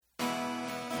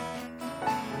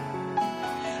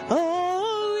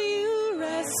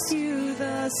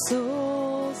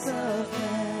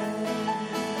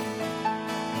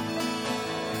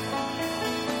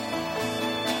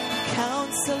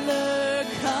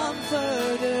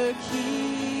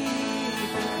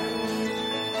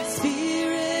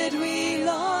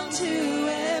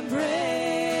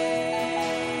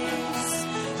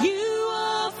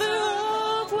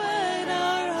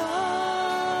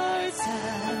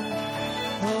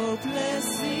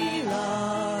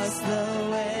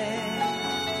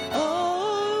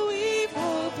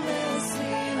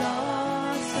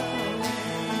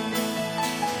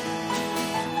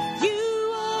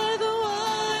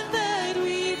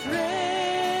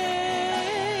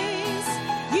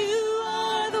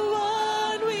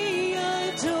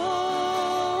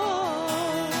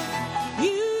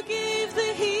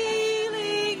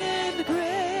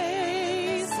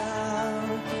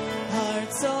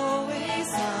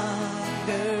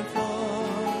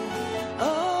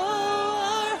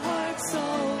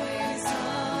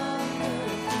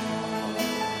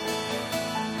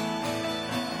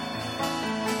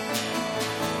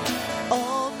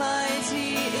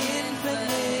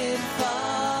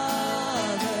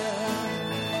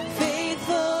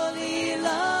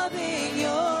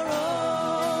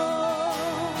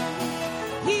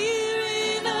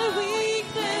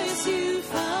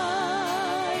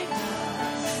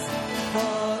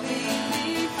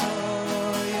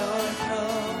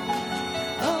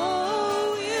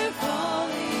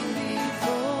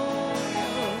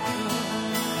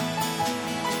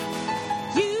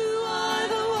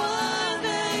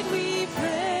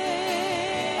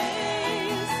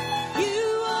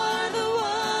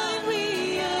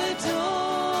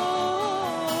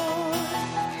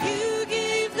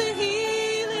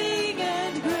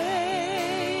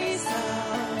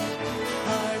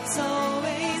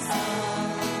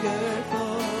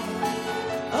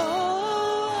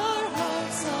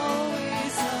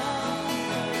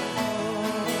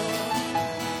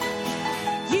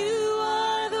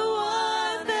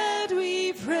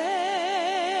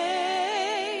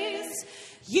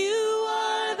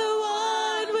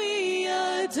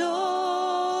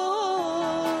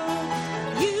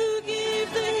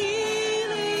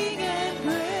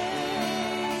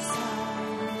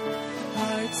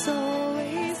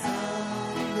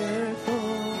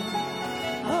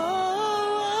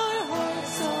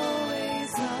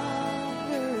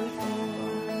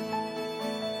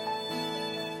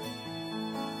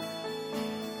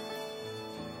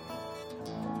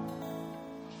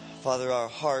Father, our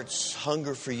hearts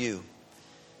hunger for you.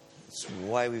 That's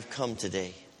why we've come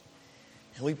today.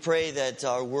 And we pray that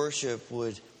our worship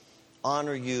would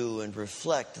honor you and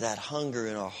reflect that hunger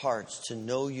in our hearts to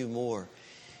know you more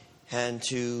and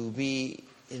to be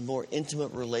in more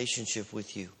intimate relationship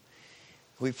with you.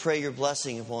 We pray your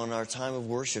blessing upon our time of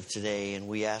worship today, and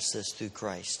we ask this through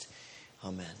Christ.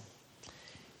 Amen.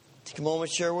 Take a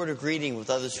moment, share a word of greeting with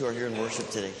others who are here in worship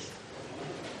today.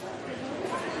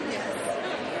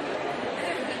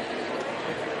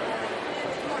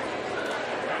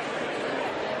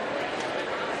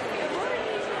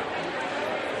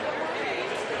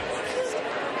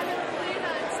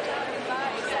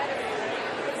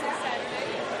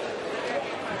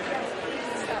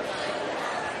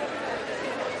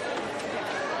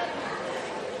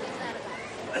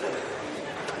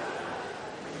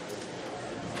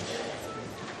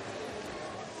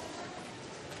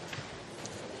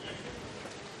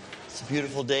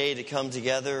 Beautiful day to come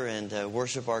together and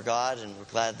worship our God, and we're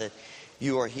glad that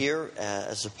you are here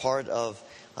as a part of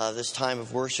this time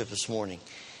of worship this morning.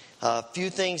 A few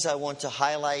things I want to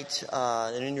highlight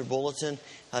in your bulletin.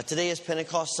 Today is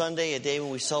Pentecost Sunday, a day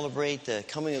when we celebrate the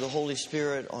coming of the Holy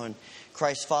Spirit on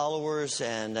Christ's followers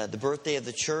and the birthday of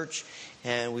the church,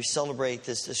 and we celebrate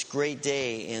this great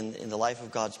day in the life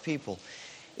of God's people.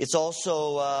 It's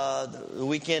also the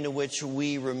weekend in which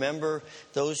we remember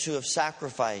those who have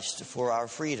sacrificed for our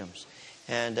freedoms.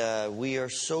 And we are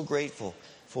so grateful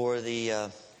for the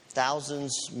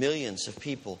thousands, millions of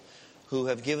people who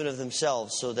have given of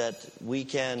themselves so that we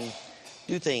can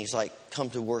do things like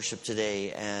come to worship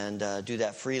today and do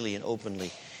that freely and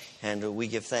openly. And we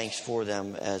give thanks for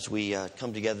them as we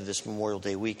come together this Memorial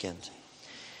Day weekend.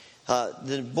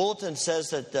 The bulletin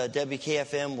says that Debbie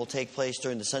KFM will take place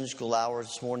during the Sunday school hour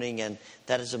this morning, and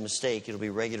that is a mistake. It'll be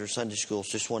regular Sunday school,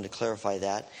 so just wanted to clarify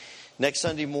that. Next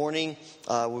Sunday morning,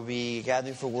 we'll be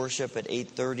gathering for worship at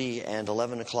 8:30 and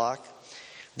 11 o'clock.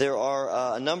 There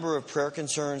are a number of prayer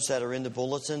concerns that are in the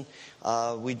bulletin.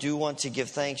 We do want to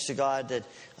give thanks to God that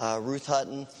Ruth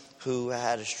Hutton, who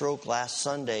had a stroke last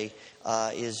Sunday,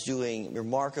 is doing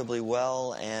remarkably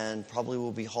well and probably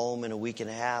will be home in a week and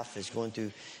a half, is going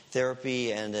through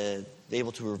therapy and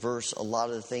able to reverse a lot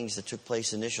of the things that took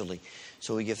place initially.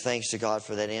 So we give thanks to God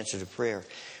for that answer to prayer.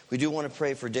 We do want to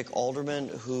pray for Dick Alderman,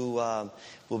 who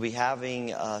will be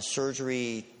having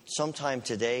surgery sometime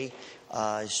today.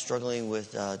 He's struggling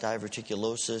with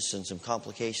diverticulosis and some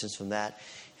complications from that.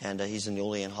 And he's in the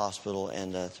Olean Hospital,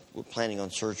 and we're planning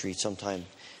on surgery sometime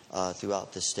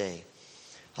throughout this day.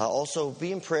 Also,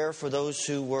 be in prayer for those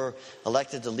who were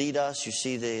elected to lead us. You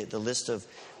see the list of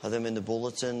them in the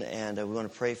bulletin, and we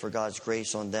want to pray for God's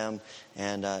grace on them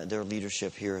and their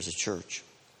leadership here as a church.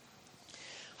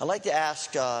 I'd like to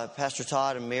ask Pastor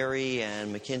Todd and Mary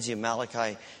and Mackenzie and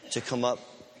Malachi to come up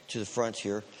to the front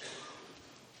here.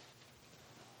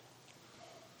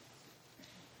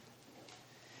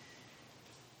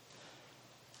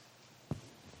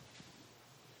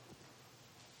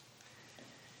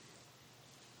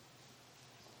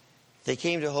 They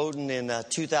came to Houghton in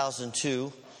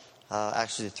 2002.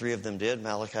 Actually, the three of them did.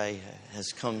 Malachi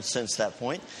has come since that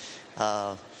point.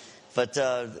 But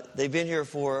they've been here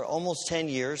for almost 10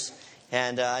 years.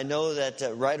 And I know that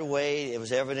right away it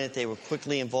was evident they were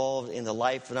quickly involved in the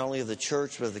life not only of the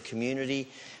church but of the community.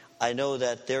 I know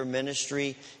that their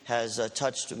ministry has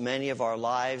touched many of our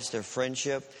lives, their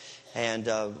friendship. And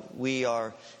we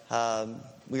are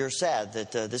sad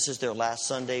that this is their last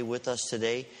Sunday with us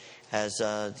today, as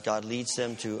God leads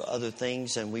them to other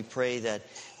things. And we pray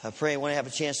I want to have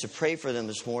a chance to pray for them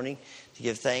this morning, to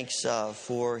give thanks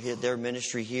for their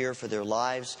ministry here, for their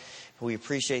lives. We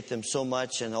appreciate them so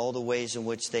much and all the ways in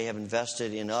which they have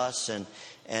invested in us.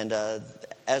 And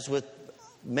as with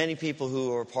many people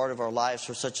who are part of our lives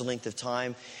for such a length of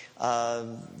time,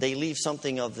 they leave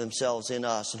something of themselves in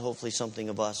us, and hopefully something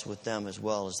of us with them as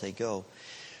well as they go.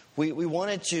 We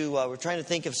wanted to, we're trying to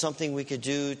think of something we could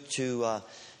do to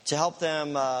help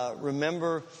them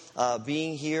remember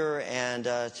being here and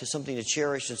to something to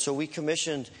cherish. And so we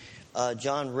commissioned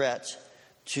John Rett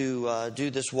to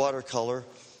do this watercolor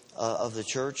of the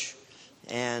church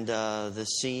and the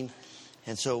scene.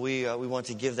 And so we want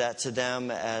to give that to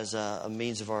them as a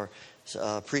means of our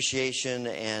appreciation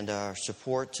and our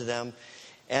support to them.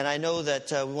 And I know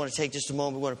that we want to take just a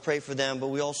moment, we want to pray for them, but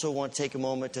we also want to take a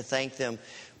moment to thank them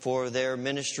for their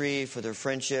ministry, for their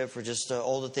friendship, for just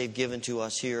all that they've given to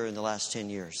us here in the last 10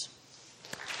 years.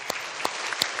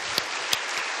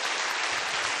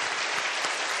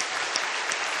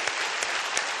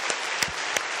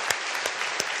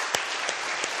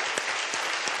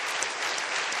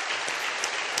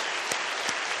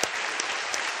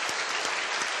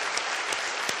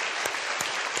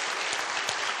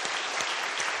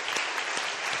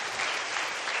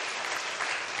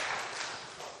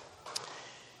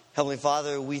 Heavenly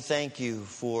Father, we thank you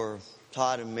for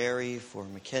Todd and Mary, for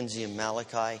Mackenzie and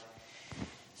Malachi.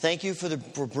 Thank you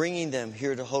for bringing them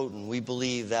here to Houghton. We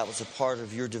believe that was a part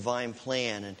of your divine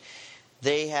plan, and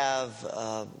they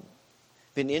have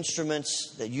been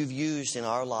instruments that you've used in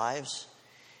our lives.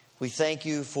 We thank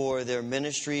you for their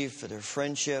ministry, for their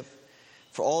friendship,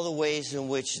 for all the ways in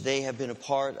which they have been a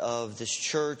part of this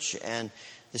church and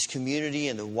this community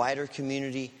and the wider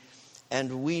community.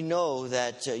 And we know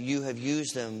that you have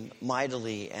used them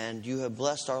mightily and you have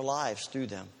blessed our lives through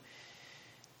them.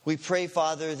 We pray,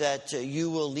 Father, that you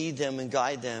will lead them and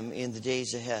guide them in the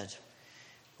days ahead.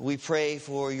 We pray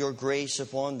for your grace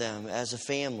upon them as a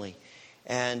family,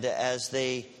 and as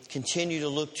they continue to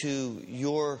look to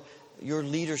your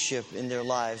leadership in their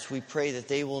lives. We pray that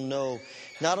they will know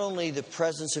not only the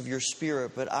presence of your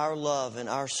Spirit, but our love and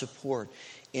our support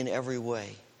in every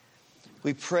way.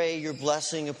 We pray your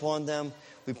blessing upon them.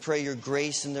 We pray your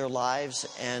grace in their lives.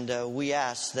 And we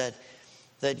ask that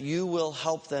you will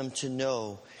help them to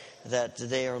know that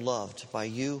they are loved by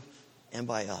you and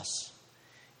by us.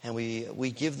 And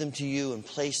we give them to you and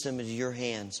place them into your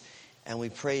hands. And we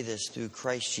pray this through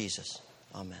Christ Jesus.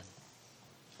 Amen.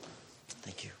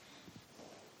 Thank you.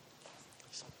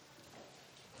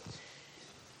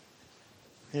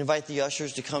 We invite the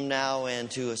ushers to come now and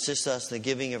to assist us in the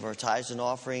giving of our tithes and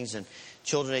offerings. And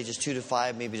children ages 2 to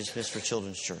 5 may be dismissed for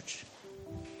Children's Church.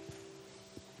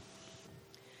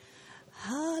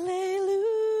 Hallelujah.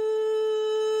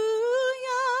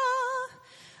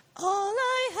 All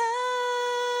I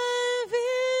have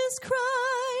is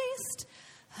Christ.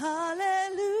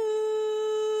 Hallelujah.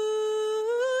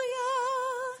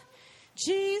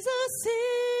 Jesus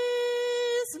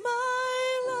is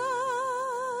my life.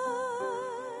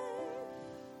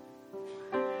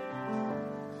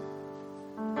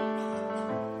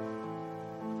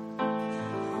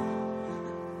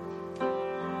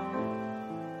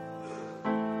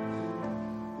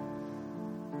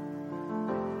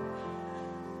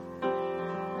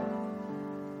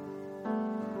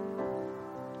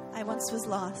 I once was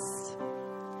lost.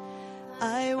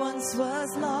 I once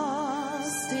was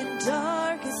lost in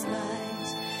darkest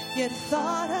night, yet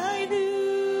thought I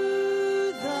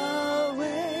knew the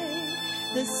way.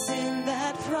 The sin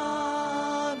that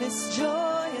promised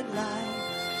joy and life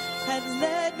had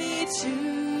led me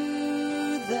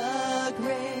to the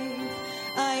grave.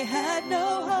 I had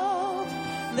no hope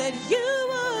that you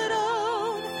would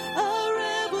own, a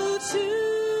rebel to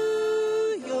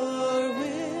your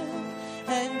will.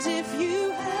 And if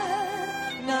you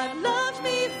had not loved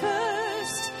me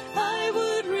first, I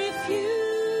would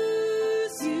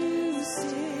refuse you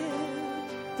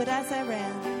still. But as I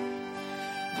ran,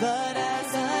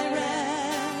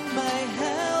 my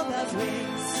hell-bound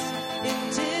race,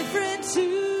 indifferent to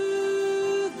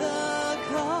the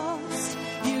cost,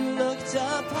 you looked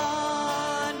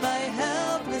upon my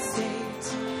helpless state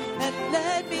and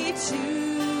led me to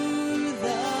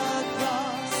the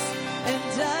cross.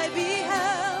 And I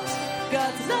beheld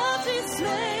God's love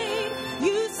displayed.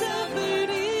 You suffered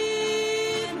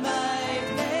in my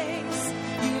place.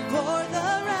 You bore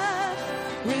the wrath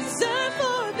reserved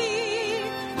for me.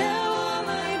 Now all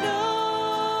I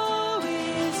know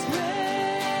is grace.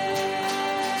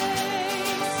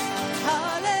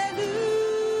 Hallelujah.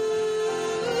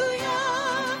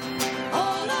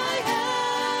 All I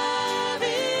have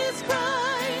is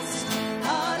Christ.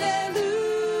 Hallelujah.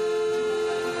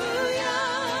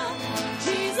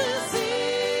 Jesus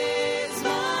is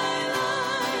my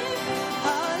life.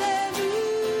 Hallelujah.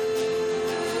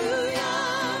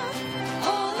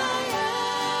 All I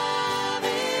have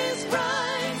is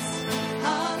Christ.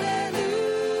 Hallelujah.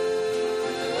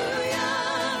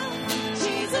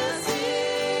 Jesus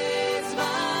is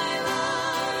my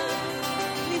life.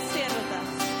 Please stand with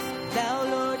us. Now,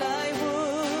 Lord, I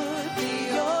would be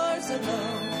yours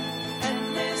alone, and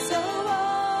live so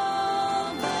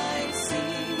all might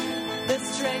see the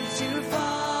strength to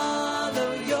follow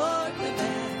your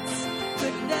commands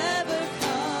could never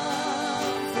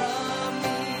come from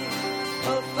me.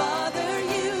 Oh, Father,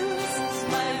 use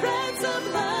my ransom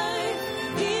life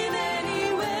in any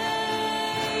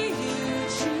way you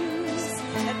choose,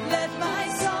 and let my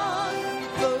song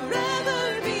forever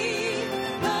be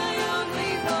my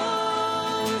only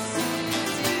boast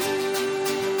is you.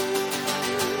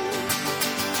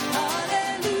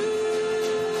 Hallelujah.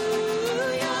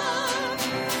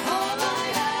 All I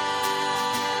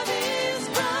have is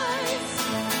Christ.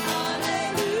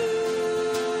 Hallelujah.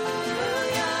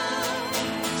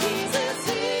 Jesus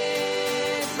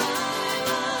is my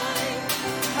life.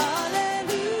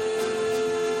 Hallelujah.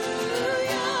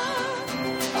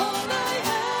 All I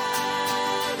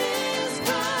have is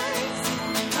Christ.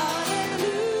 Hallelujah.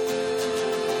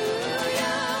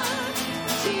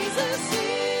 Jesus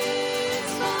is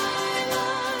my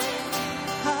life.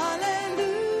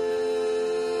 Hallelujah.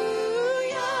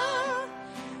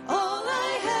 All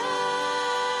I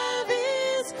have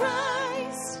is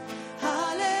Christ.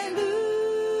 Hallelujah.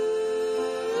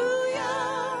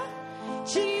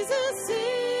 Jesus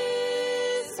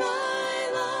is my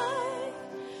life.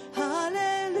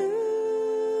 Hallelujah.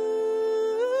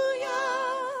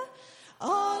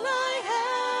 All I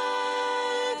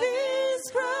have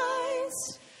is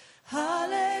Christ.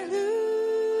 Hallelujah.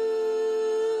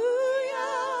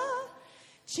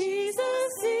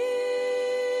 Jesus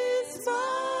is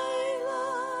my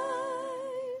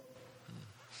life.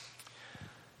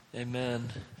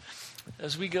 Amen.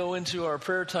 As we go into our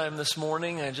prayer time this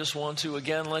morning, I just want to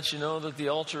again let you know that the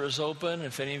altar is open.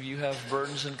 If any of you have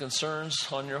burdens and concerns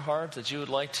on your heart that you would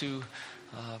like to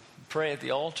pray at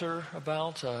the altar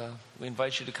about, we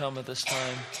invite you to come at this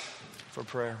time for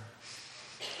prayer.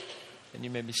 And you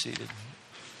may be seated.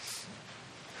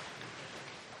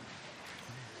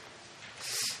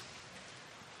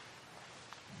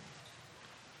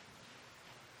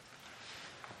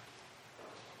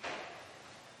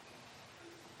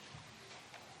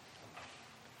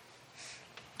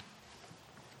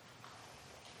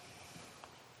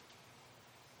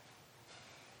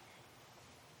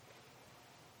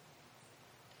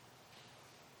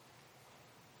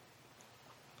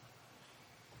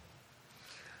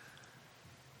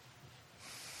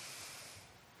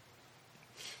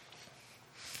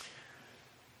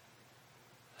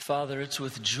 Father, it's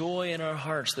with joy in our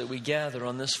hearts that we gather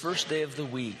on this first day of the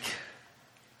week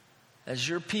as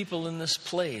your people in this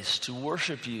place to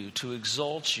worship you, to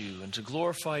exalt you, and to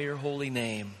glorify your holy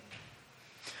name.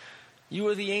 You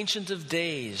are the Ancient of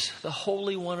Days, the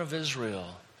Holy One of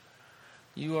Israel.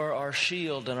 You are our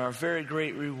shield and our very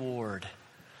great reward,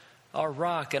 our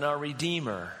rock and our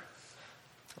Redeemer,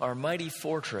 our mighty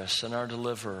fortress and our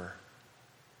deliverer.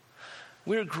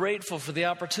 We're grateful for the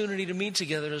opportunity to meet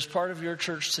together as part of your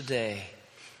church today.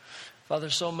 Father,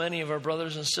 so many of our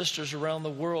brothers and sisters around the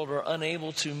world are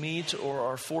unable to meet or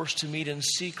are forced to meet in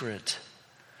secret.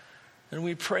 And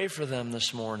we pray for them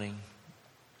this morning.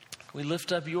 We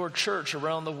lift up your church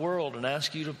around the world and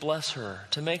ask you to bless her,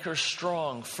 to make her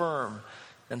strong, firm,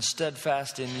 and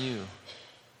steadfast in you.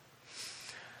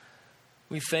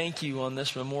 We thank you on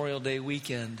this Memorial Day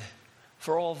weekend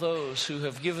for all those who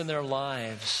have given their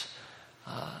lives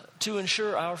to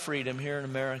ensure our freedom here in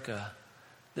America.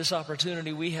 This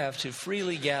opportunity we have to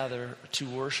freely gather to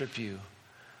worship you.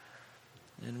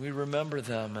 And we remember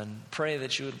them and pray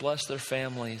that you would bless their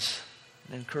families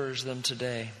and encourage them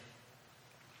today.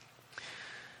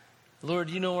 Lord,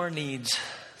 you know our needs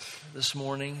this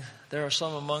morning. There are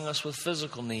some among us with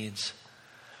physical needs.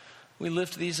 We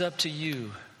lift these up to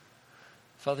you.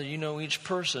 Father, you know each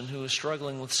person who is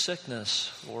struggling with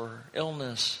sickness or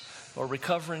illness or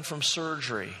recovering from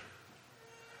surgery.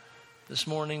 This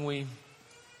morning we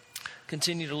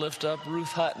continue to lift up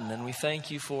Ruth Hutton, and we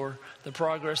thank you for the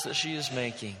progress that she is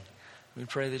making. We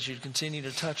pray that you'd continue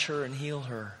to touch her and heal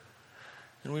her.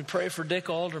 And we pray for Dick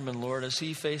Alderman, Lord, as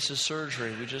he faces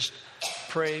surgery. We just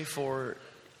pray for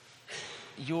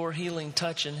your healing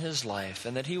touch in his life,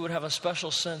 and that he would have a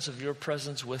special sense of your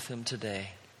presence with him today.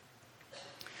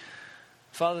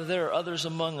 Father, there are others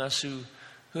among us who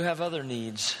have other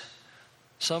needs.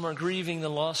 Some are grieving the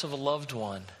loss of a loved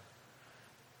one.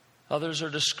 Others are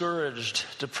discouraged,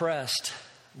 depressed,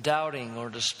 doubting, or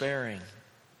despairing.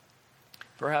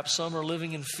 Perhaps some are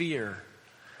living in fear.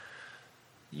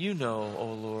 You know,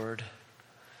 O Lord.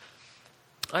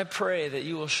 I pray that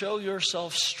you will show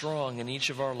yourself strong in each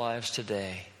of our lives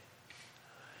today.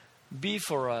 Be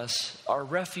for us our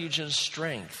refuge and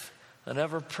strength, an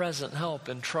ever-present help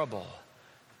in trouble,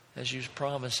 as you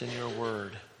promise in your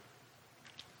word.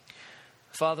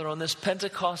 Father, on this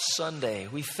Pentecost Sunday,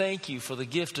 we thank you for the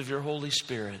gift of your Holy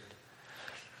Spirit.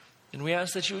 And we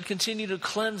ask that you would continue to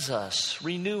cleanse us,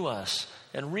 renew us,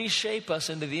 and reshape us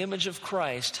into the image of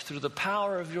Christ through the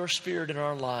power of your Spirit in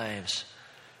our lives.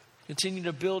 Continue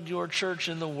to build your church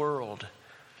in the world.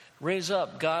 Raise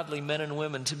up godly men and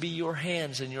women to be your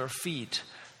hands and your feet,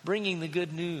 bringing the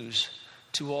good news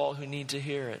to all who need to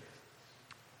hear it.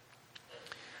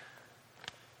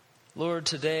 Lord,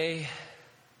 today,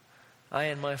 I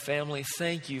and my family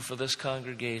thank you for this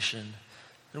congregation.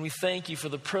 And we thank you for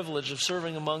the privilege of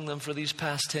serving among them for these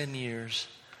past 10 years.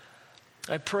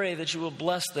 I pray that you will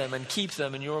bless them and keep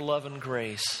them in your love and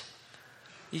grace.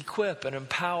 Equip and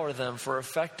empower them for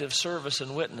effective service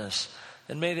and witness.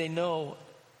 And may they know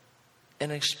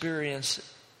and experience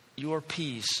your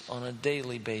peace on a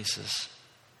daily basis.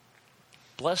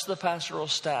 Bless the pastoral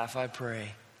staff, I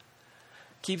pray.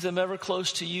 Keep them ever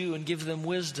close to you and give them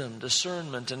wisdom,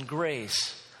 discernment, and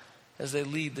grace as they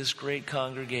lead this great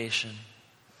congregation.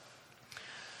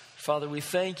 Father, we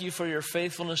thank you for your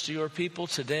faithfulness to your people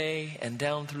today and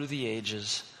down through the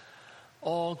ages.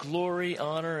 All glory,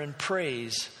 honor, and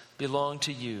praise belong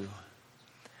to you.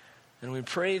 And we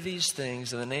pray these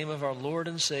things in the name of our Lord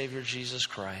and Savior, Jesus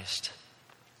Christ.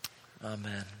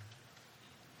 Amen.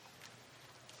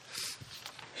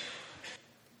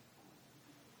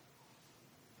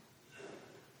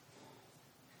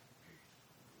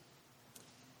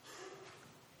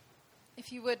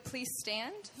 If you would please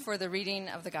stand for the reading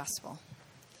of the gospel.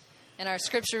 And our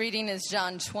scripture reading is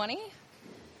John 20,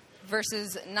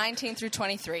 verses 19 through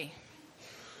 23.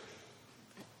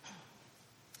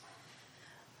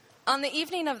 On the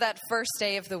evening of that first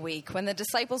day of the week, when the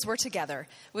disciples were together,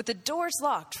 with the doors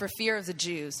locked for fear of the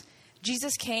Jews,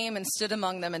 Jesus came and stood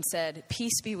among them and said,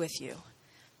 "Peace be with you."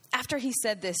 After he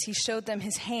said this, he showed them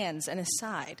his hands and his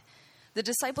side. The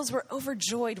disciples were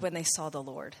overjoyed when they saw the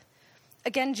Lord.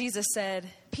 Again, Jesus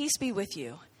said, "Peace be with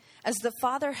you. As the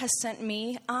Father has sent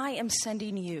me, I am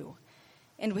sending you."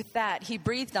 And with that, he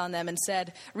breathed on them and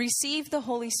said, "Receive the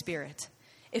Holy Spirit.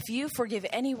 If you forgive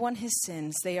anyone his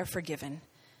sins, they are forgiven.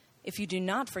 If you do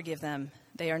not forgive them,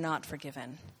 they are not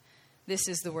forgiven." This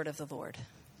is the word of the Lord.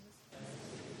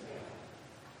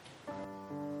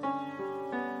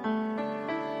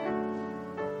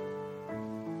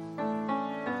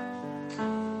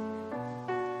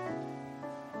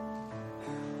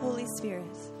 Holy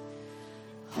Spirit.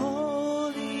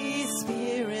 Holy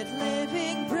Spirit,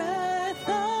 living breath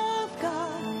of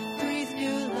God, breathe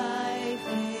new life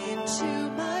into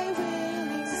my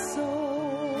willing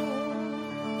soul.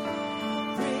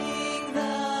 Bring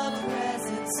the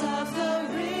presence of the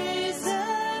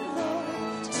risen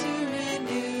Lord to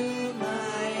renew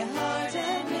my heart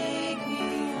and make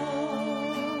me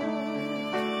whole.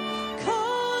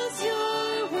 Cause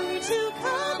your word to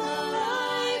come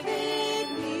alive in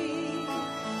me.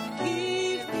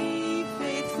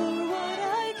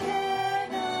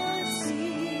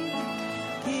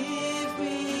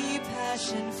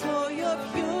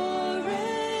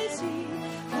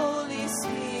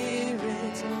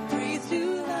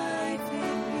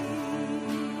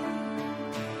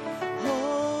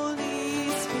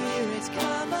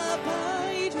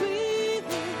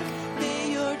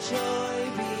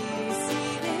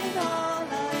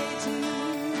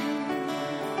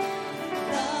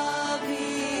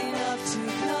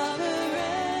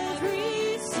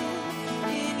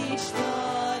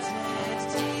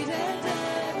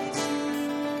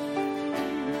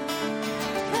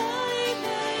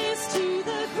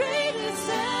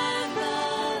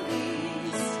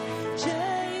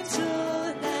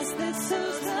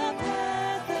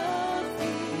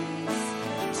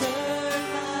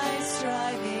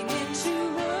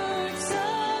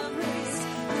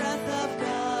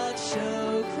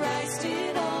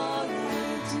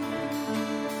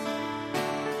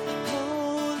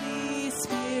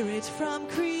 Spirit from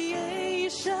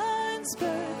creation's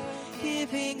birth,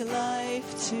 giving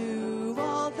life to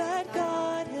all that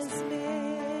God has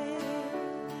made.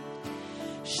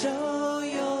 Show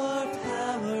your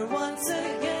power once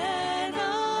again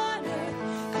on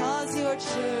earth, cause your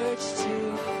church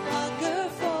to hunger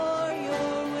for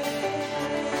your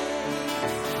ways.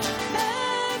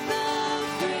 Let the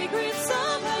fragrance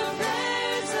of the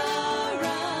prayers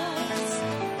arise,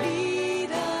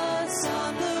 lead us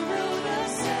on the road of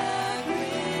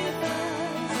sacrifice,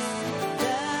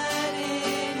 that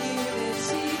in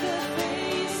unity the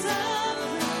face of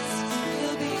Christ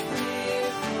will be clear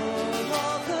for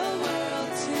all the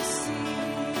world to see.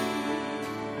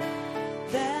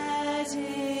 That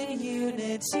in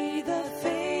unity the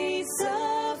face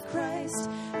of Christ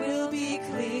will be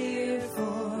clear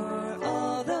for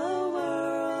all the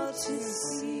world to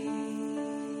see.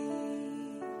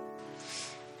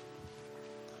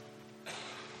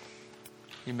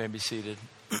 You may be seated.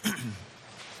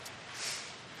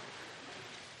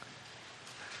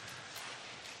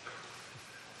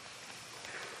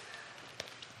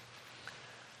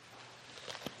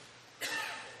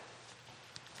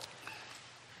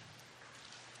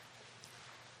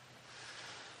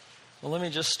 Well, let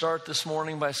me just start this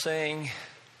morning by saying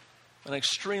an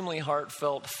extremely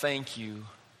heartfelt thank you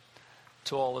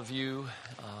to all of you.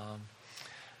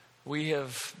 We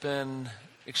have been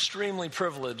extremely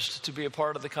privileged to be a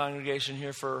part of the congregation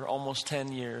here for almost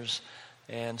 10 years.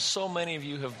 And so many of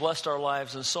you have blessed our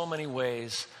lives in so many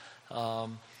ways.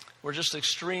 We're just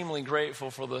extremely grateful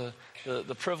for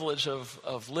the privilege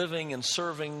of living and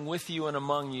serving with you and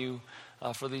among you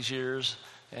for these years.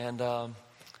 And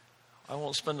I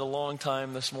won't spend a long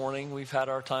time this morning. We've had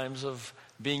our times of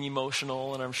being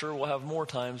emotional, and I'm sure we'll have more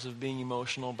times of being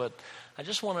emotional, but I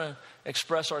just want to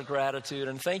express our gratitude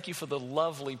and thank you for the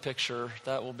lovely picture.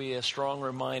 That will be a strong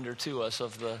reminder to us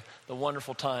of the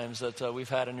wonderful times that we've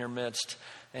had in your midst.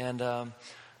 And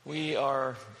we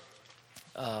are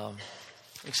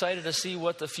excited to see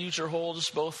what the future holds,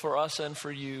 both for us and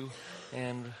for you,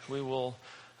 and we will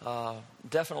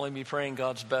definitely be praying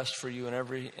God's best for you in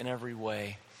every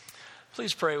way.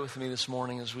 Please pray with me this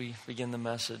morning as we begin the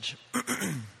message.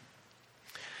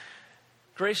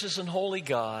 Gracious and holy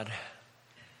God,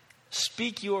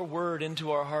 speak your word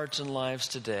into our hearts and lives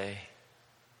today.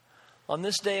 On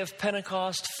this day of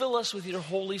Pentecost, fill us with your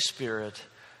Holy Spirit,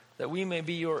 that we may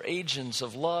be your agents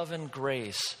of love and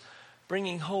grace,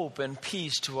 bringing hope and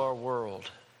peace to our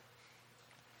world.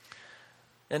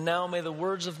 And now may the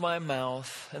words of my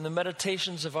mouth and the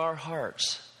meditations of our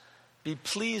hearts be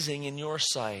pleasing in your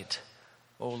sight,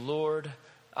 O Lord,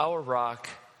 our rock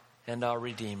and our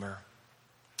Redeemer.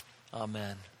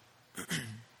 Amen.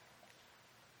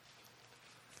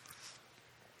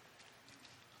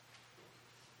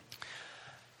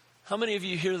 How many of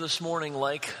you here this morning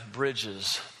like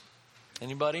bridges?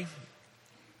 Anybody?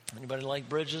 Anybody like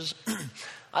bridges?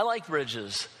 I like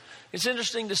bridges. It's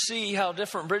interesting to see how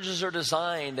different bridges are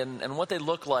designed and what they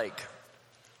look like.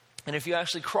 And if you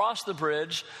actually cross the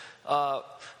bridge, a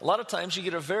lot of times you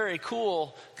get a very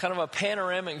cool kind of a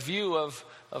panoramic view of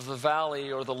the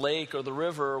valley or the lake or the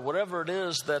river or whatever it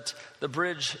is that the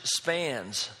bridge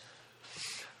spans.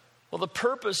 Well, the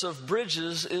purpose of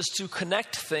bridges is to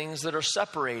connect things that are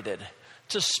separated,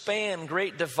 to span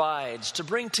great divides, to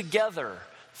bring together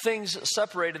things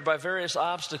separated by various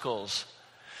obstacles.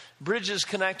 Bridges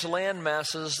connect land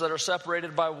masses that are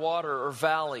separated by water or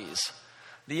valleys.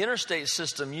 The interstate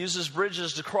system uses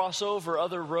bridges to cross over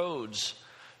other roads.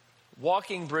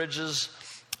 Walking bridges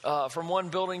from one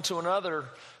building to another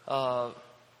are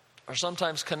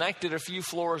sometimes connected a few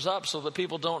floors up so that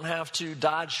people don't have to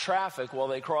dodge traffic while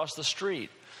they cross the street.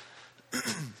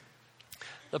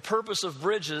 The purpose of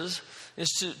bridges is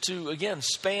to again,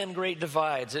 span great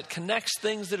divides. It connects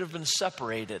things that have been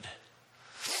separated.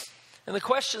 And the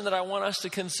question that I want us to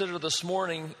consider this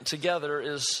morning together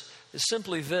is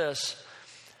simply this: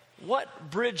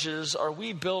 what bridges are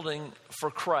we building for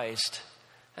Christ,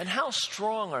 and how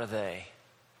strong are they?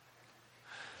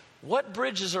 What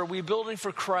bridges are we building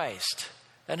for Christ,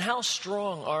 and how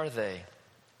strong are they?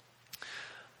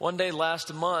 One day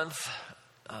last month,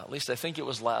 at least I think it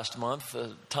was last month,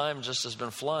 the time just has been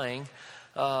flying,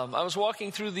 I was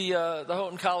walking through the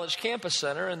Houghton College Campus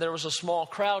Center, and there was a small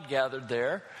crowd gathered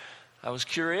there. I was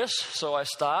curious, so I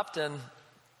stopped and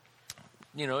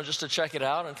just to check it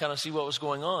out and kind of see what was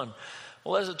going on.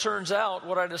 Well, as it turns out,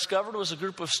 what I discovered was a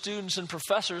group of students and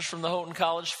professors from the Houghton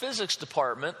College Physics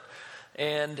Department,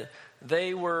 and they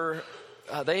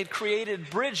had created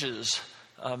bridges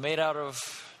made out of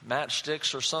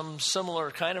matchsticks or some similar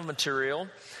kind of material,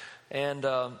 and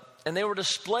and they were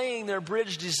displaying their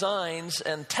bridge designs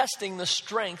and testing the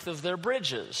strength of their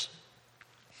bridges.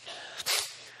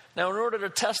 Now, in order to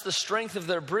test the strength of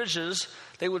their bridges,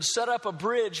 they would set up a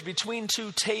bridge between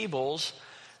two tables,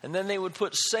 and then they would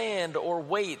put sand or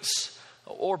weights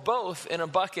or both in a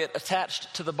bucket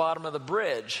attached to the bottom of the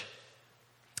bridge.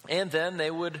 And then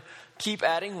they would keep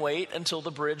adding weight until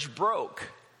the bridge broke.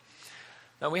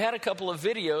 Now, we had a couple of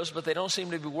videos, but they don't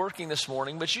seem to be working this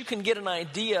morning. But you can get an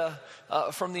idea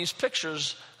from these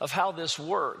pictures of how this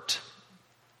worked.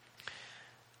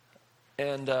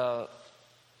 And so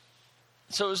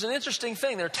it was an interesting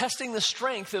thing. They're testing the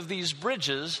strength of these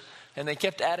bridges, and they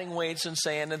kept adding weights and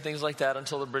sand and things like that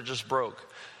until the bridges broke.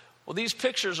 Well, these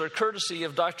pictures are courtesy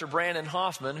of Dr. Brandon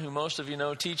Hoffman, who most of you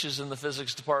know teaches in the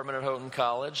physics department at Houghton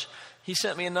College. He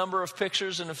sent me a number of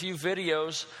pictures and a few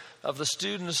videos of the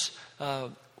students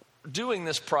doing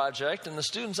this project, and the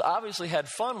students obviously had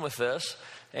fun with this,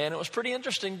 and it was pretty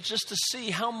interesting just to see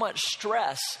how much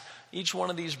stress each one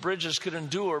of these bridges could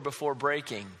endure before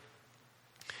breaking.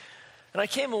 And I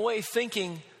came away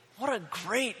thinking, what a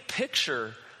great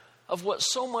picture of what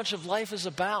so much of life is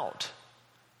about.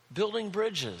 Building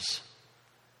bridges.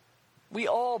 We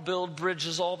all build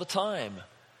bridges all the time.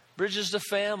 Bridges to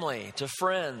family, to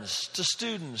friends, to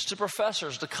students, to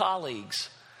professors, to colleagues.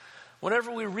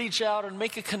 Whenever we reach out and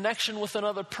make a connection with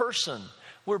another person,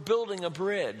 we're building a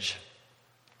bridge.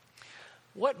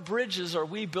 What bridges are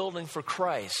we building for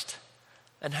Christ?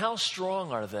 And how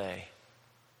strong are they?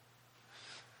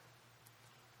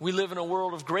 We live in a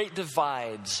world of great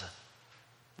divides,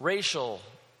 racial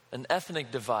and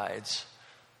ethnic divides,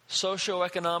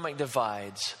 socioeconomic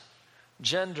divides,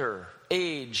 gender,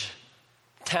 age,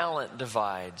 talent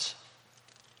divides.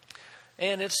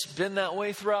 And it's been that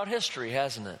way throughout history,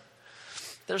 hasn't it?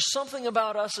 There's something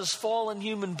about us as fallen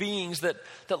human beings that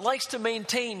likes to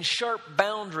maintain sharp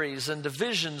boundaries and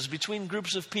divisions between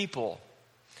groups of people.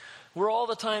 We're all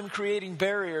the time creating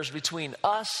barriers between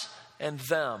us and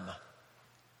them.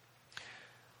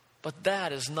 But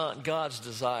that is not God's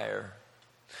desire.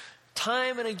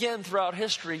 Time and again throughout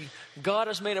history, God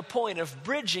has made a point of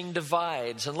bridging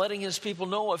divides and letting his people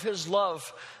know of his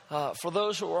love for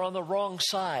those who are on the wrong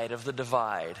side of the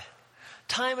divide.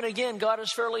 Time and again, God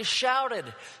has fairly shouted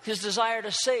his desire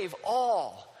to save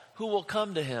all who will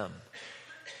come to him.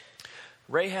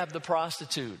 Rahab the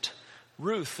prostitute,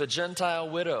 Ruth the Gentile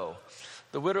widow,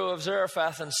 the widow of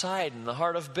Zarephath and Sidon, the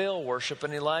heart of Baal worship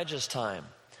in Elijah's time,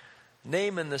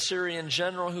 Naaman the Syrian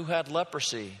general who had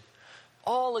leprosy.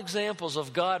 All examples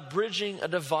of God bridging a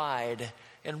divide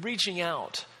and reaching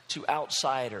out to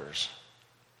outsiders.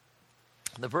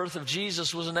 The birth of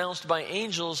Jesus was announced by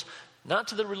angels, not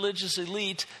to the religious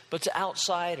elite, but to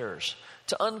outsiders,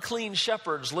 to unclean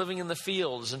shepherds living in the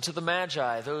fields, and to the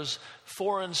Magi, those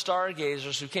foreign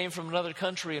stargazers who came from another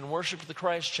country and worshiped the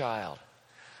Christ child.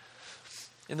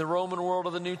 In the Roman world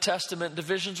of the New Testament,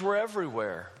 divisions were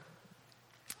everywhere.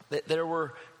 There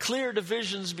were clear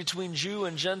divisions between Jew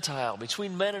and Gentile,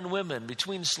 between men and women,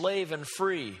 between slave and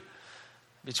free,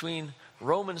 between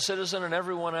Roman citizen and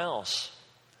everyone else.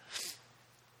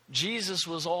 Jesus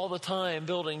was all the time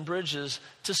building bridges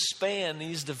to span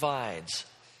these divides.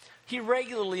 He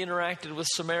regularly interacted with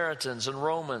Samaritans and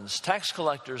Romans, tax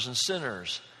collectors and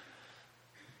sinners.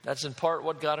 That's in part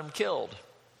what got him killed.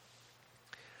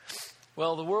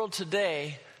 Well, the world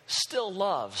today still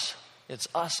loves its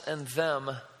us and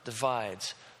them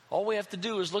divides. All we have to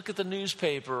do is look at the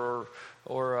newspaper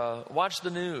or watch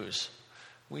the news.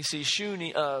 We see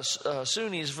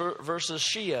Sunnis versus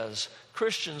Shias,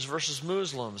 Christians versus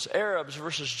Muslims, Arabs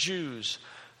versus Jews,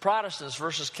 Protestants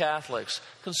versus Catholics,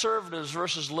 conservatives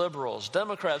versus liberals,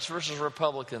 Democrats versus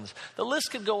Republicans. The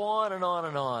list could go on and on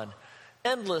and on.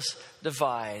 Endless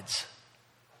divides.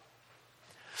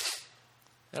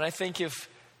 And I think if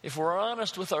we're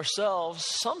honest with ourselves,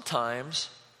 sometimes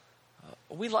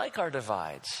we like our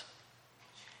divides.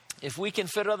 If we can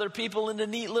fit other people into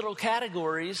neat little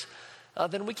categories,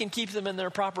 then we can keep them in their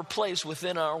proper place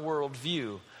within our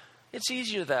worldview. It's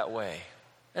easier that way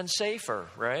and safer,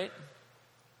 right?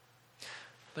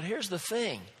 But here's the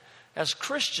thing. As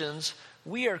Christians,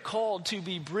 we are called to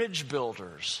be bridge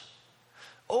builders.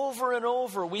 Over and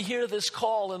over, we hear this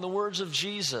call in the words of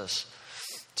Jesus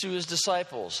to his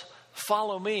disciples.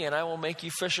 Follow me and I will make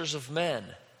you fishers of men.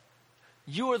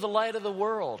 You are the light of the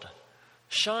world.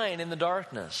 Shine in the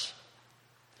darkness.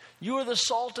 You are the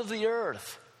salt of the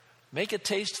earth. Make a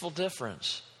tasteful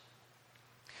difference.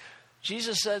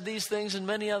 Jesus said these things and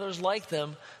many others like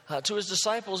them to his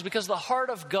disciples because the heart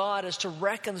of God is to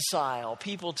reconcile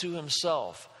people to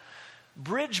himself.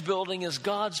 Bridge building is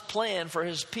God's plan for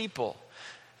his people.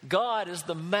 God is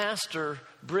the master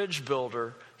bridge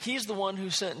builder. He's the one who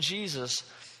sent Jesus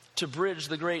to bridge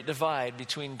the great divide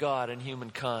between God and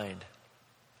humankind.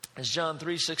 As John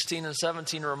 3:16 and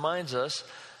 17 reminds us,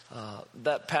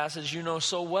 that passage you know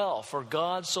so well. For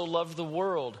God so loved the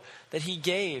world that he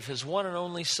gave his one and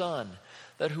only Son,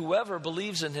 that whoever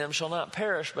believes in him shall not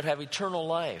perish but have eternal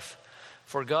life.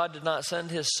 For God did not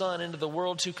send his Son into the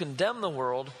world to condemn the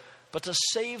world, but to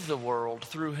save the world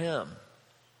through him.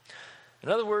 In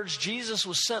other words, Jesus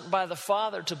was sent by the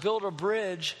Father to build a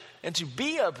bridge and to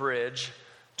be a bridge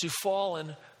to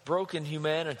fallen, broken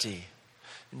humanity.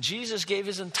 And Jesus gave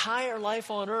his entire life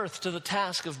on earth to the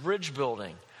task of bridge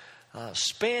building,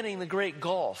 spanning the great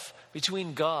gulf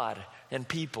between God and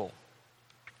people.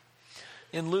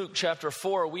 In Luke chapter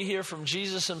 4, we hear from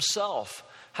Jesus himself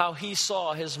how he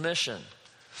saw his mission.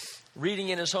 Reading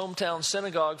in his hometown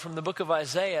synagogue from the book of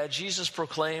Isaiah, Jesus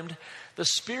proclaimed, "The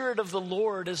Spirit of the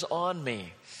Lord is on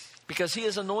me, because he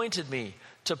has anointed me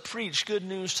to preach good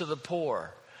news to the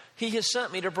poor. He has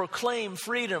sent me to proclaim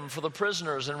freedom for the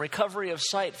prisoners and recovery of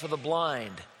sight for the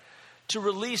blind, to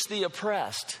release the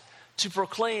oppressed, to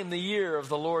proclaim the year of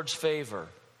the Lord's favor."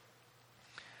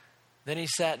 Then he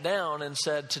sat down and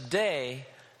said, "Today,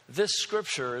 this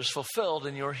scripture is fulfilled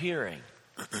in your hearing."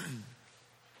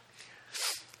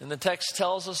 And the text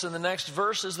tells us in the next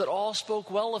verses that all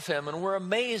spoke well of him and were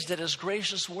amazed at his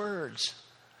gracious words.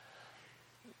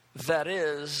 That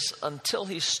is, until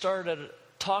he started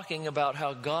talking about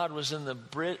how God was in the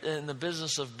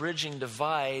business of bridging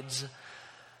divides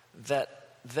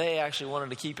that they actually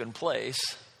wanted to keep in place.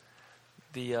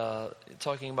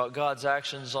 Talking about God's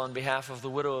actions on behalf of the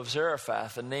widow of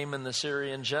Zarephath and Naaman the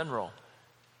Syrian general.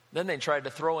 Then they tried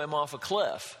to throw him off a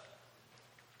cliff.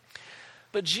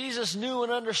 But Jesus knew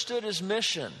and understood his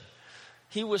mission.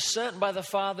 He was sent by the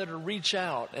Father to reach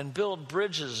out and build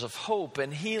bridges of hope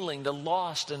and healing to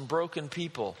lost and broken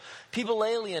people. People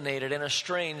alienated and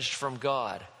estranged from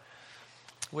God.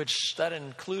 Which that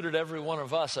included every one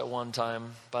of us at one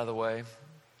time, by the way.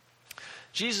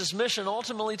 Jesus' mission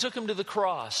ultimately took him to the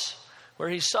cross, where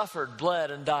he suffered,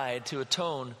 bled, and died to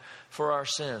atone for our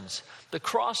sins. The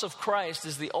cross of Christ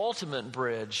is the ultimate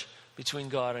bridge between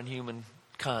God and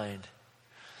humankind.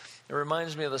 It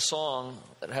reminds me of the song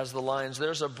that has the lines,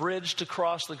 "There's a bridge to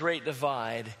cross the great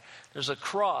divide. There's a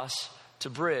cross to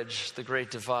bridge the great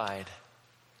divide."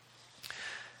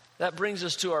 That brings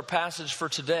us to our passage for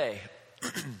today.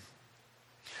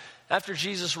 After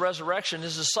Jesus' resurrection,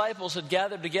 his disciples had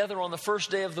gathered together on the first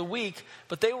day of the week,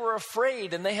 but they were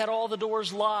afraid and they had all the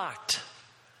doors locked.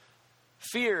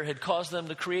 Fear had caused them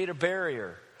to create a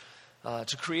barrier,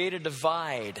 to create a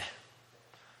divide.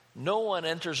 No one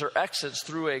enters or exits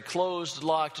through a closed,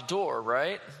 locked door,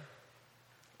 right?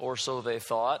 Or so they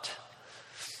thought.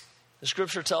 The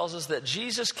scripture tells us that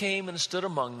Jesus came and stood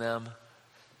among them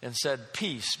and said,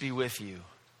 "Peace be with you."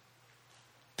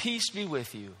 Peace be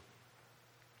with you.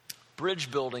 Bridge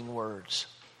building words.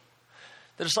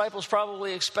 The disciples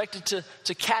probably expected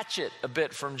to catch it a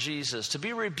bit from Jesus, to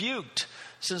be rebuked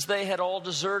since they had all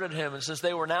deserted him and since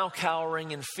they were now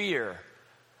cowering in fear.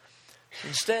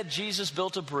 Instead, Jesus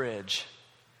built a bridge.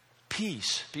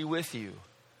 Peace be with you.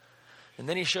 And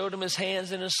then he showed them his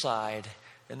hands and his side,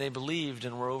 and they believed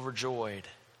and were overjoyed.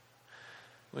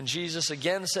 When Jesus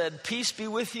again said, "Peace be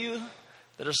with you,"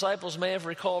 the disciples may have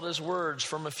recalled his words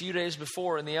from a few days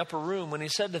before in the upper room when he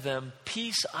said to them,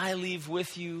 "Peace I leave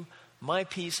with you, my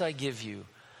peace I give you.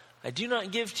 I do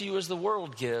not give to you as the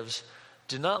world gives.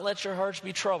 Do not let your hearts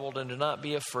be troubled and do not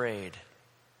be afraid."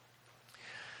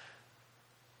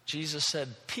 Jesus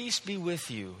said, "Peace be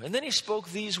with you." And then he spoke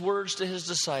these words to his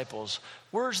disciples,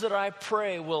 words that I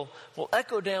pray will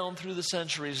echo down through the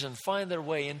centuries and find their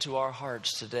way into our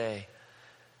hearts today.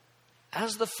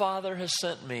 "As the Father has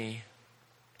sent me,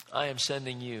 I am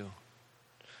sending you."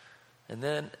 And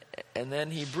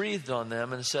then he breathed on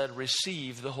them and said,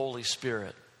 "Receive the Holy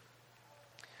Spirit."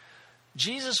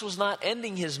 Jesus was not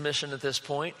ending his mission at this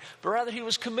point, but rather he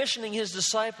was commissioning his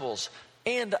disciples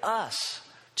and us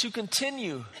to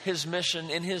continue his mission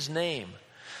in his name.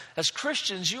 As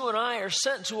Christians, you and I are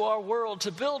sent to our world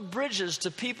to build bridges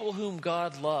to people whom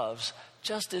God loves,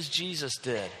 just as Jesus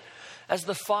did. As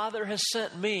the Father has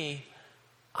sent me,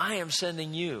 I am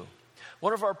sending you.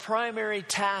 One of our primary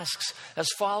tasks as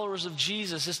followers of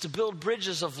Jesus is to build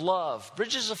bridges of love,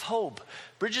 bridges of hope,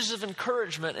 bridges of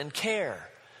encouragement and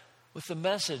care with the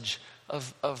message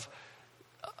of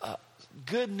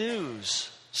good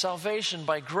news, salvation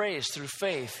by grace through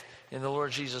faith in the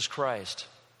Lord Jesus Christ.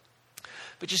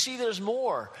 But you see, there's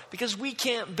more, because we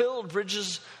can't build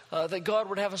bridges that God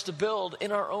would have us to build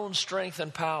in our own strength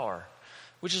and power,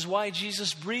 which is why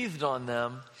Jesus breathed on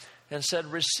them and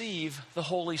said, "Receive the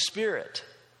Holy Spirit."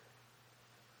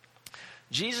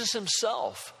 Jesus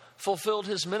himself fulfilled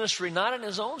his ministry not in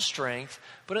his own strength,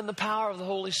 but in the power of the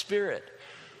Holy Spirit.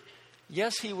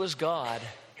 Yes, he was God,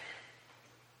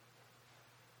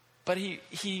 but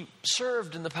he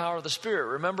served in the power of the Spirit.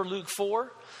 Remember Luke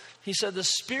 4? He said, "The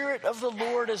Spirit of the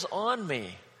Lord is on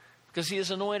me, because he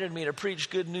has anointed me to preach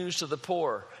good news to the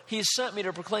poor. He has sent me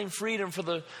to proclaim freedom for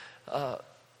the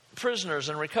prisoners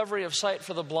and recovery of sight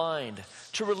for the blind,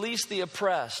 to release the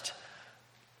oppressed,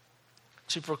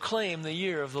 to proclaim the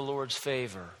year of the Lord's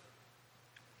favor."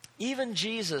 Even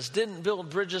Jesus didn't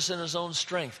build bridges in his own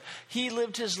strength. He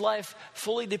lived his life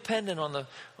fully dependent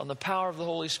on the power of the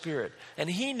Holy Spirit. And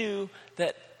he knew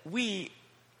that we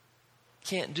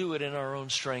can't do it in our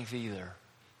own strength either.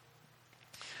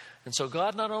 And so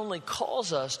God not only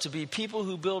calls us to be people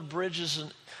who build bridges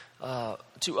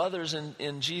to others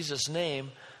in Jesus'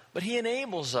 name, but he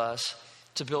enables us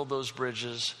to build those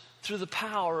bridges through the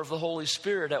power of the Holy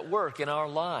Spirit at work in our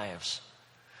lives.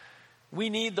 We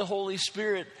need the Holy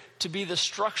Spirit to be the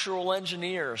structural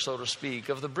engineer, so to speak,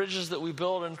 of the bridges that we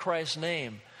build in Christ's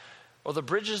name. Or the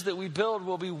bridges that we build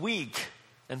will be weak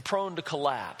and prone to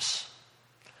collapse.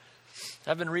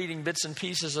 I've been reading bits and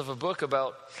pieces of a book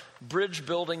about bridge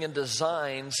building and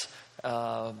designs.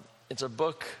 It's a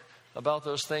book about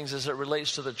those things as it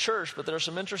relates to the church, but there are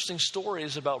some interesting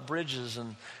stories about bridges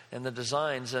and the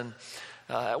designs. And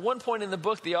at one point in the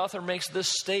book, the author makes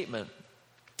this statement.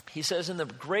 He says, "In the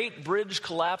great bridge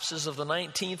collapses of the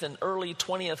 19th and early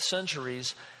 20th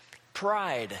centuries,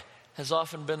 pride has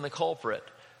often been the culprit,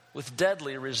 with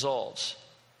deadly results."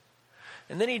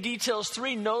 And then he details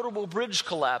 3 notable bridge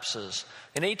collapses.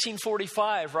 In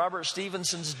 1845, Robert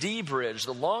Stephenson's D Bridge,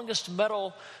 the longest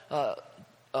metal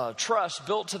truss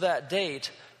built to that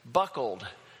date, buckled,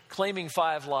 claiming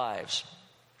 5 lives.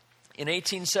 In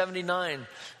 1879,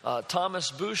 Thomas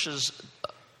Bush's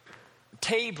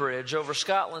Tay Bridge over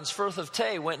Scotland's Firth of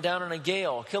Tay went down in a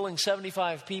gale, killing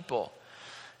 75 people.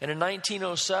 And in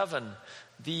 1907,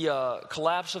 the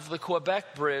collapse of the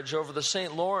Quebec Bridge over the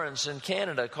St. Lawrence in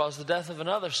Canada caused the death of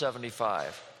another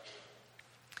 75.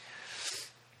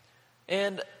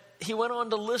 And he went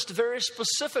on to list very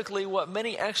specifically what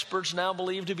many experts now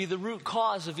believe to be the root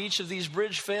cause of each of these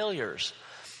bridge failures.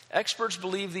 Experts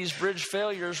believe these bridge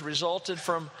failures resulted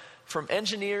from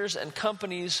engineers and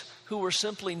companies who were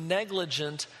simply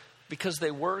negligent because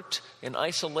they worked in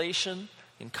isolation,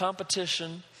 in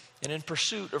competition, and in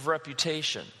pursuit of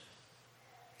reputation.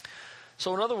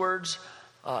 So in other words,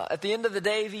 at the end of the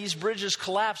day, these bridges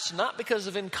collapsed not because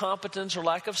of incompetence or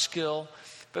lack of skill,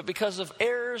 but because of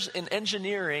errors in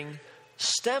engineering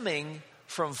stemming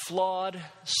from flawed,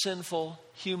 sinful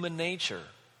human nature.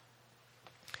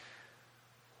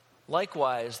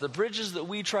 Likewise, the bridges that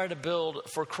we try to build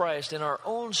for Christ in our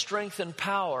own strength and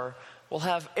power will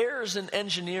have errors in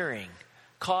engineering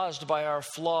caused by our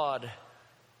flawed,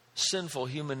 sinful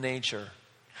human nature.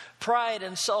 Pride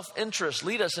and self-interest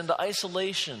lead us into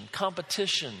isolation,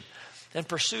 competition, and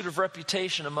pursuit of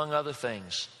reputation, among other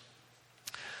things.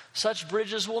 Such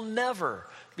bridges will never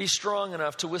be strong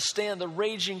enough to withstand the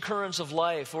raging currents of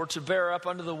life or to bear up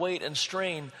under the weight and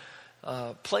strain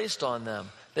placed on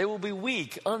them. They will be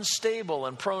weak, unstable,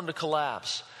 and prone to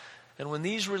collapse. And when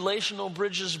these relational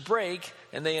bridges break,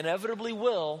 and they inevitably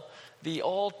will, they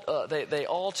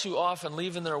all too often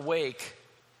leave in their wake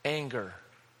anger,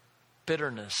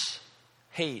 bitterness,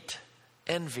 hate,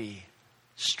 envy,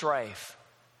 strife,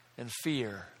 and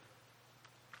fear.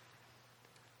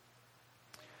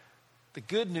 The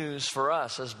good news for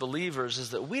us as believers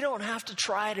is that we don't have to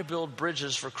try to build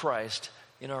bridges for Christ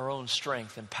in our own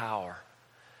strength and power.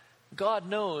 God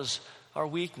knows our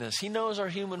weakness. He knows our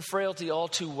human frailty all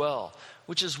too well,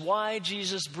 which is why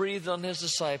Jesus breathed on his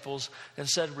disciples and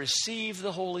said, "Receive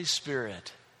the Holy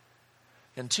Spirit."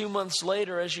 And 2 months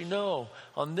later, as you know,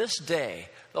 on this day,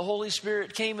 the Holy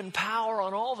Spirit came in power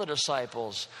on all the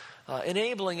disciples,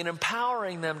 enabling and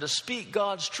empowering them to speak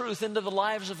God's truth into the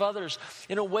lives of others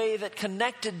in a way that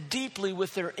connected deeply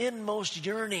with their inmost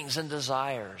yearnings and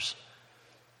desires.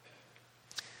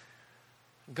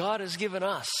 God has given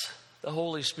us the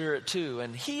Holy Spirit too,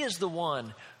 and He is the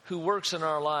one who works in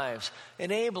our lives,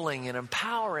 enabling and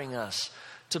empowering us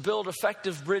to build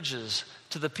effective bridges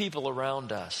to the people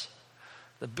around us.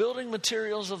 The building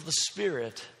materials of the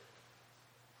Spirit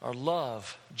are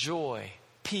love, joy,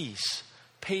 peace,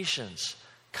 patience,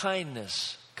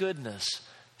 kindness, goodness,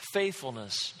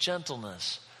 faithfulness,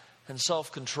 gentleness, and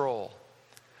self-control.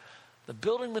 The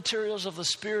building materials of the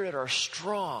Spirit are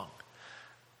strong,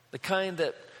 the kind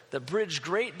that bridge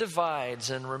great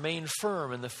divides and remain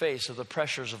firm in the face of the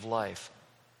pressures of life.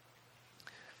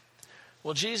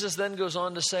 Well, Jesus then goes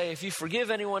on to say, if you forgive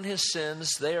anyone his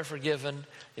sins, they are forgiven.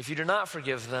 If you do not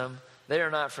forgive them, they are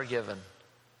not forgiven.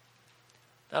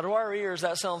 Now, to our ears,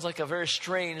 that sounds like a very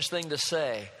strange thing to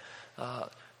say.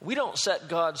 We don't set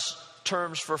God's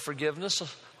terms for forgiveness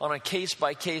on a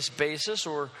case-by-case basis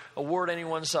or award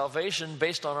anyone salvation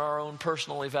based on our own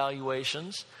personal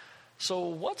evaluations. So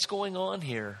what's going on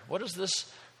here? What is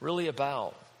this really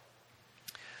about?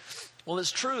 Well,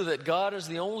 it's true that God is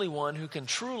the only one who can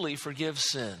truly forgive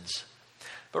sins.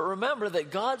 But remember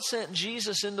that God sent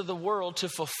Jesus into the world to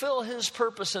fulfill his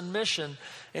purpose and mission,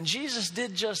 and Jesus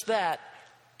did just that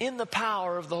in the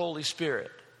power of the Holy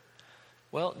Spirit.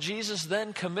 Well, Jesus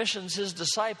then commissions his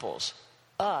disciples,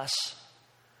 us,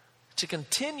 to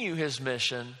continue his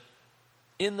mission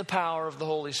in the power of the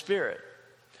Holy Spirit.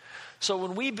 So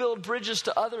when we build bridges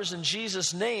to others in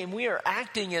Jesus' name, we are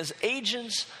acting as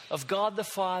agents of God the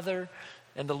Father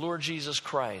and the Lord Jesus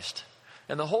Christ.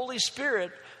 And the Holy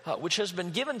Spirit, which has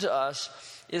been given to us,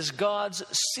 is God's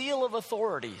seal of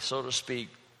authority, so to speak.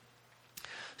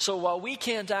 So while we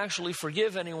can't actually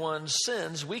forgive anyone's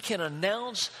sins, we can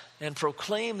announce and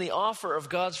proclaim the offer of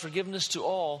God's forgiveness to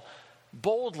all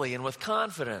boldly and with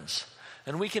confidence.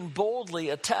 And we can boldly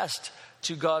attest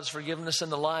to God's forgiveness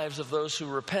in the lives of those who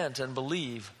repent and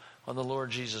believe on the Lord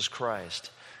Jesus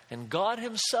Christ. And God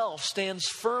himself stands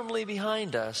firmly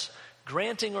behind us,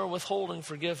 granting or withholding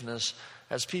forgiveness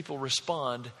as people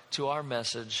respond to our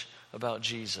message about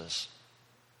Jesus.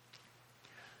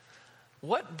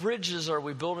 What bridges are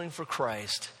we building for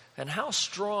Christ, and how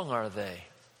strong are they?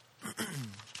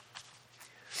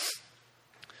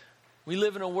 We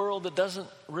live in a world that doesn't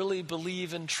really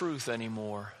believe in truth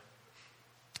anymore.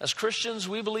 As Christians,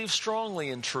 we believe strongly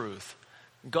in truth.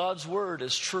 God's word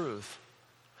is truth.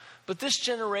 But this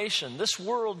generation, this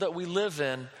world that we live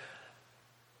in,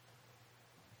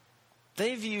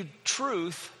 they view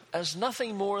truth as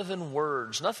nothing more than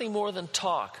words, nothing more than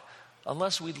talk,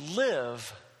 unless we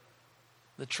live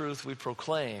the truth we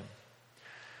proclaim.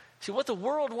 See, what the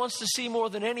world wants to see more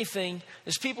than anything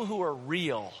is people who are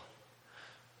real.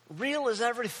 Real is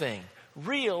everything.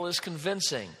 Real is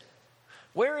convincing.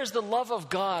 Where is the love of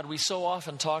God we so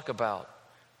often talk about?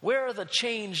 Where are the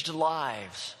changed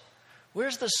lives?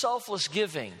 Where's the selfless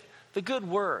giving, the good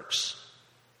works?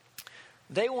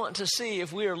 They want to see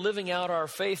if we are living out our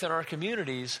faith in our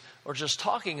communities or just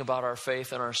talking about our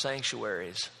faith in our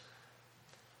sanctuaries.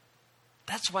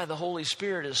 That's why the Holy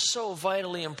Spirit is so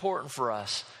vitally important for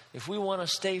us if we want to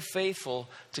stay faithful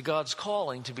to God's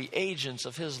calling to be agents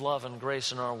of his love and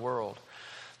grace in our world.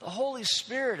 The Holy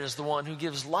Spirit is the one who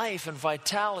gives life and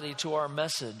vitality to our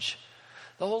message.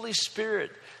 The Holy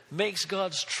Spirit makes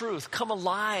God's truth come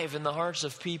alive in the hearts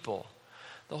of people.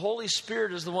 The Holy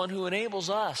Spirit is the one who enables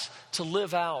us to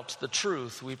live out the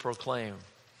truth we proclaim.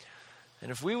 And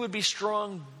if we would be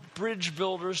strong bridge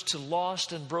builders to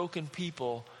lost and broken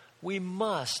people, we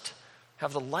must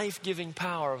have the life-giving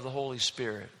power of the Holy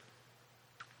Spirit.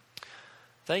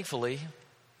 Thankfully,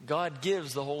 God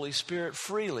gives the Holy Spirit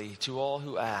freely to all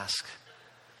who ask.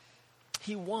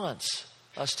 He wants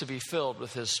us to be filled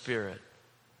with his Spirit.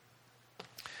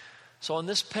 So on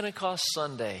this Pentecost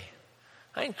Sunday,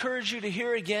 I encourage you to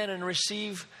hear again and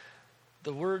receive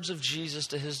the words of Jesus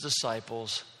to his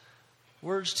disciples,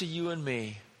 words to you and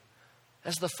me.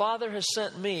 As the Father has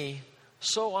sent me,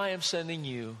 so I am sending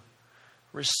you.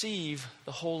 Receive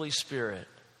the Holy Spirit.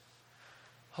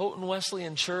 Houghton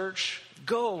Wesleyan Church,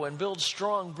 go and build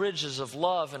strong bridges of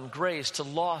love and grace to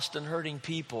lost and hurting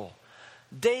people.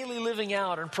 Daily living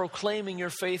out and proclaiming your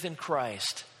faith in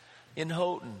Christ. In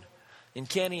Houghton, in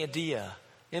Canandaigua,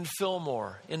 in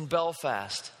Fillmore, in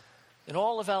Belfast, in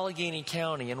all of Allegheny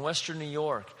County, in Western New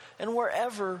York, and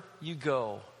wherever you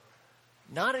go.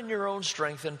 Not in your own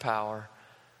strength and power,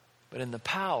 but in the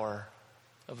power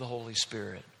of the Holy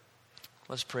Spirit.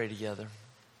 Let's pray together.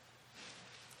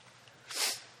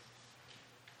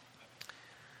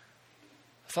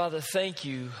 Father, thank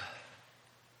you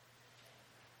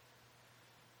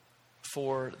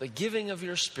for the giving of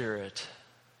your Spirit,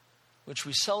 which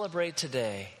we celebrate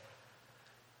today.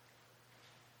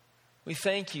 We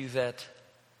thank you that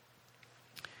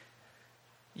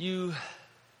you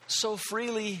so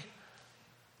freely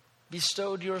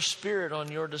bestowed your Spirit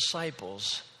on your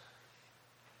disciples.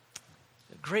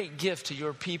 A great gift to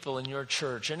your people and your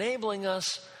church, enabling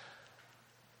us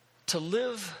to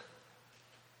live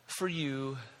for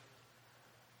you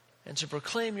and to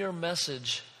proclaim your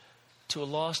message to a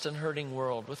lost and hurting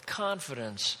world with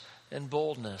confidence and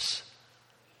boldness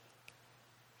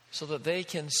so that they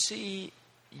can see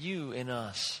you in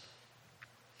us.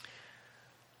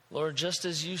 Lord, just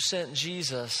as you sent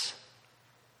Jesus,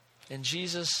 and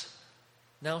Jesus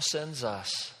now sends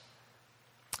us.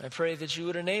 I pray that you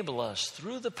would enable us,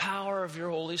 through the power of your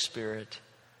Holy Spirit,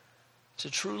 to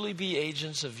truly be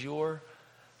agents of your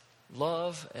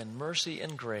love and mercy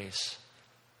and grace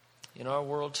in our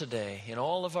world today, in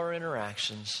all of our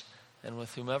interactions, and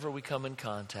with whomever we come in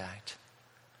contact.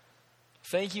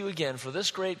 Thank you again for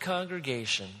this great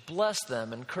congregation. Bless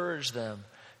them, encourage them,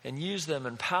 and use them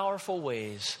in powerful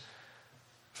ways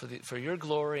for your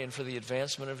glory and for the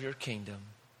advancement of your kingdom.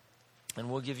 And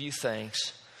we'll give you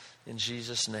thanks in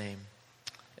Jesus' name.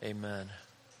 Amen.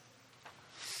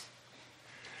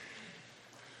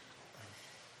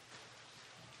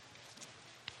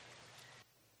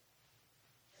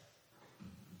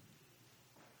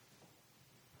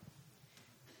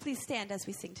 Please stand as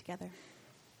we sing together.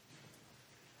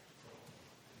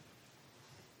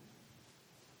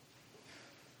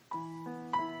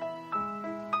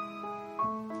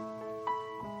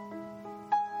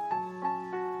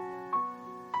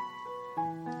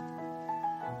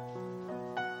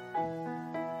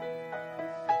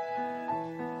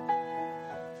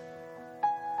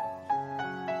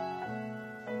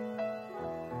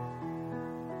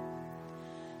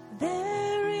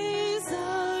 There is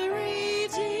a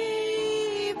Redeemer,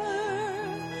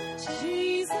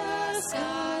 Jesus,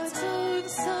 God's own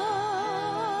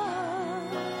Son,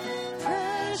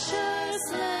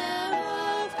 precious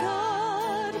Lamb of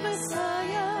God,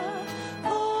 Messiah,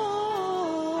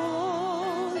 Holy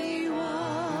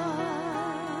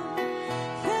One.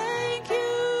 Thank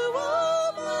you,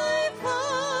 oh my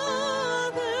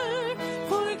Father,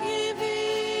 for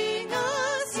giving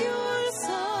us your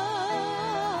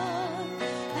Son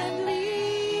and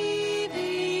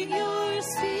leaving your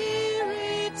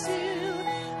Spirit till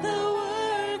the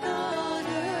work on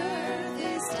earth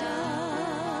is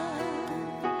done.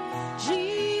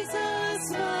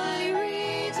 Jesus, my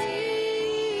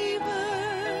Redeemer,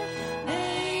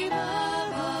 name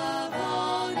above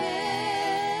all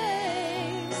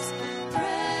names,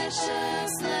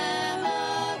 precious Lamb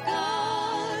of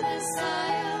God,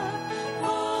 Messiah,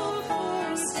 oh,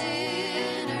 for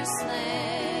sinners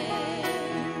slain.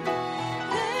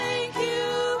 Thank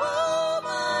you, oh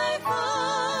my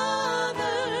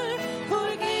Father,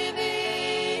 for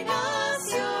giving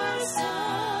us your Son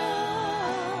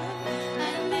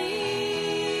and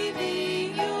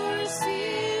leaving your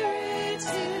Spirit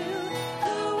till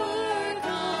the work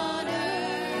on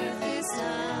earth is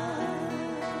done.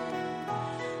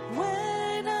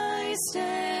 When I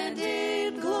stand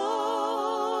in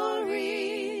glory,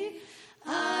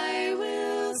 I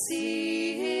will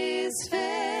see his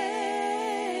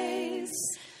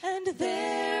face, and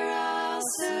there I'll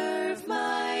serve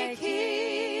my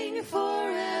King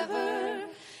forever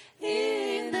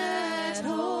in that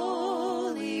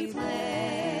holy place.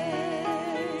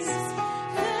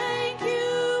 Thank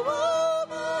you, oh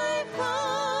my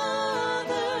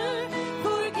Father,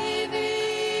 for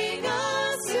giving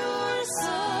us your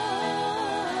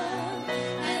Son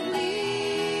and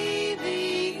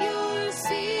leaving your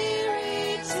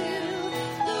Spirit till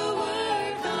the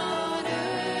work on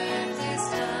earth is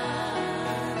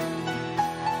done.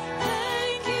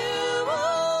 Thank you,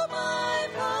 oh my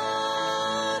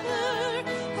Father,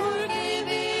 for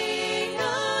giving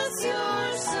us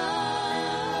your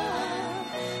Son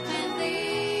and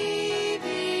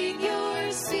leaving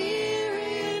your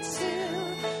Spirit till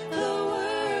the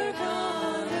work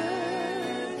on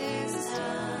earth is done.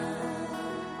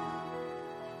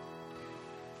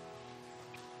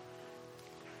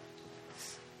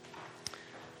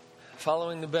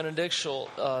 Following the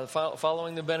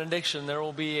benediction, there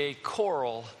will be a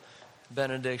choral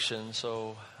benediction.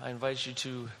 So I invite you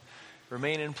to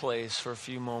remain in place for a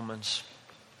few moments.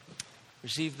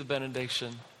 Receive the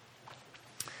benediction.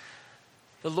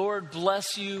 The Lord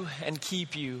bless you and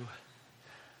keep you.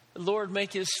 The Lord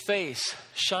make his face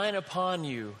shine upon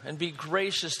you and be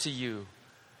gracious to you.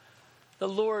 The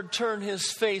Lord turn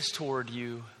his face toward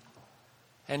you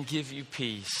and give you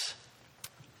peace.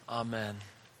 Amen.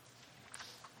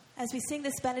 As we sing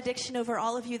this benediction over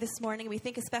all of you this morning, we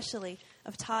think especially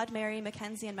of Todd, Mary,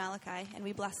 Mackenzie, and Malachi, and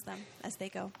we bless them as they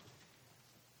go.